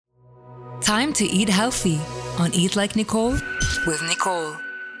Time to eat healthy on Eat Like Nicole with Nicole.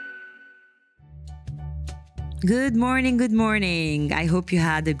 Good morning, good morning. I hope you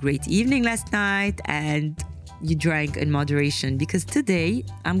had a great evening last night and you drank in moderation, because today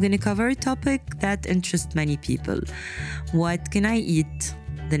I'm going to cover a topic that interests many people. What can I eat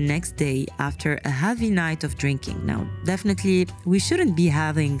the next day after a heavy night of drinking? Now, definitely we shouldn't be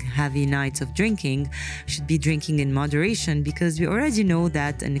having heavy nights of drinking. Should be drinking in moderation, because we already know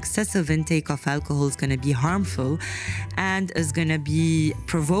that an excessive intake of alcohol is going to be harmful and is going to be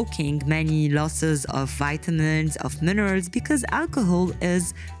provoking many losses of vitamins, of minerals, because alcohol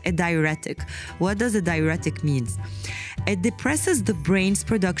is a diuretic. What does a diuretic mean? It depresses the brain's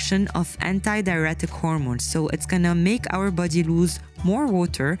production of anti-diuretic hormones. So it's going to make our body lose more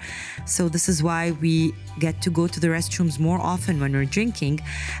water. So this is why we get to go to the restrooms more often when we're drinking.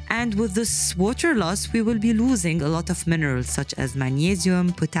 And with this water loss, we will be losing a lot of minerals such as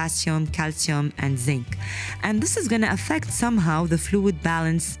magnesium, potassium, calcium, and zinc. And this is going to affect somehow the fluid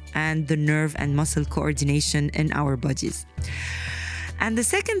balance and the nerve and muscle coordination in our bodies. And the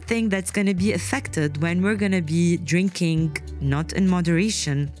second thing that's going to be affected when we're going to be drinking not in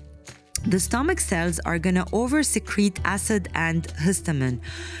moderation, the stomach cells are going to over-secrete acid and histamine.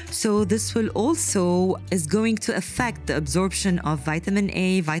 So this will also is going to affect the absorption of vitamin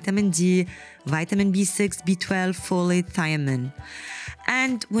A, vitamin D, vitamin B6, B12, folate, thiamine.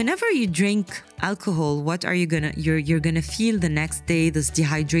 And whenever you drink alcohol, what are you gonna? You're gonna feel the next day this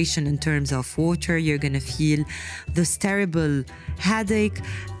dehydration in terms of water. You're gonna feel this terrible headache,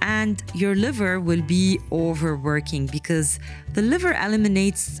 and your liver will be overworking, because the liver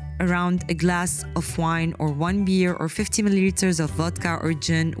eliminates around a glass of wine or one beer or 50 milliliters of vodka or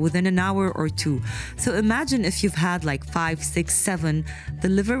gin within an hour or two. So imagine if you've had like 5, 6, 7, the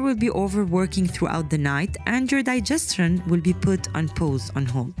liver will be overworking throughout the night and your digestion will be put on pause, on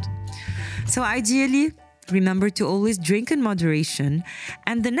hold. So ideally, remember to always drink in moderation.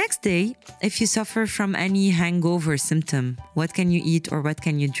 And the next day, if you suffer from any hangover symptom, what can you eat or what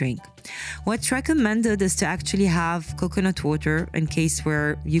can you drink? What's recommended is to actually have coconut water in case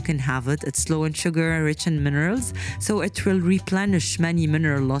where you can have it. It's low in sugar, rich in minerals, so it will replenish many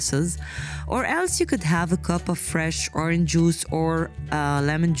mineral losses. Or else you could have a cup of fresh orange juice or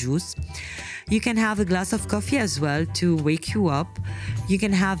lemon juice. You can have a glass of coffee as well to wake you up. You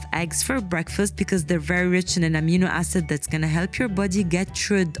can have eggs for breakfast because they're very rich in an amino acid that's going to help your body get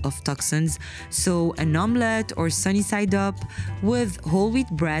rid of toxins. So an omelette or sunny side up with whole wheat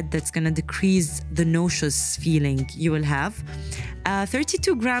bread that's going to decrease the nauseous feeling you will have.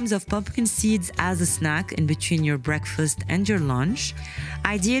 32 grams of pumpkin seeds as a snack in between your breakfast and your lunch.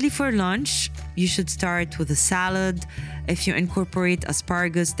 Ideally for lunch, you should start with a salad. If you incorporate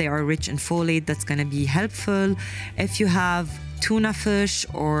asparagus, they are rich in folate. That's going to be helpful. If you have tuna fish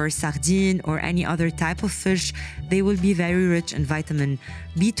or sardine or any other type of fish, they will be very rich in vitamin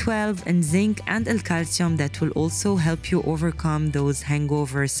B12 and zinc and L-calcium that will also help you overcome those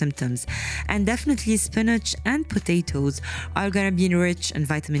hangover symptoms. And definitely spinach and potatoes are going to be rich in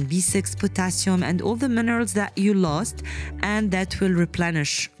vitamin B6, potassium, and all the minerals that you lost, and that will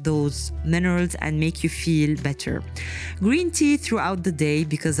replenish those minerals and make you feel better. Green tea throughout the day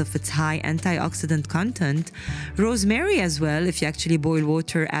because of its high antioxidant content. Rosemary as well. If you actually boil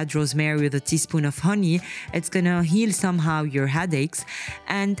water, add rosemary with a teaspoon of honey, it's going to heal somehow your headaches.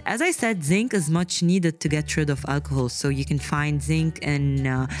 And as I said, zinc is much needed to get rid of alcohol. So you can find zinc in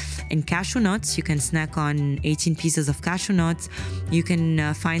cashew nuts. You can snack on 18 pieces of cashew nuts. You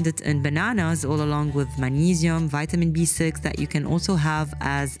can find it in bananas, all along with magnesium, vitamin B6 that you can also have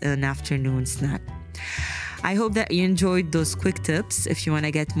as an afternoon snack. I hope that you enjoyed those quick tips. If you want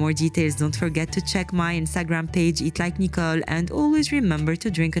to get more details, don't forget to check my Instagram page, Eat Like Nicole, and always remember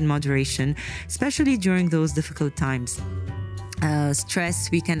to drink in moderation, especially during those difficult times. Stress,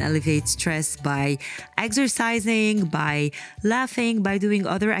 we can elevate stress by exercising, by laughing, by doing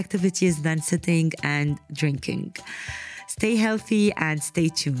other activities than sitting and drinking. Stay healthy and stay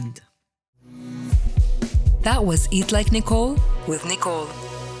tuned. That was Eat Like Nicole with Nicole.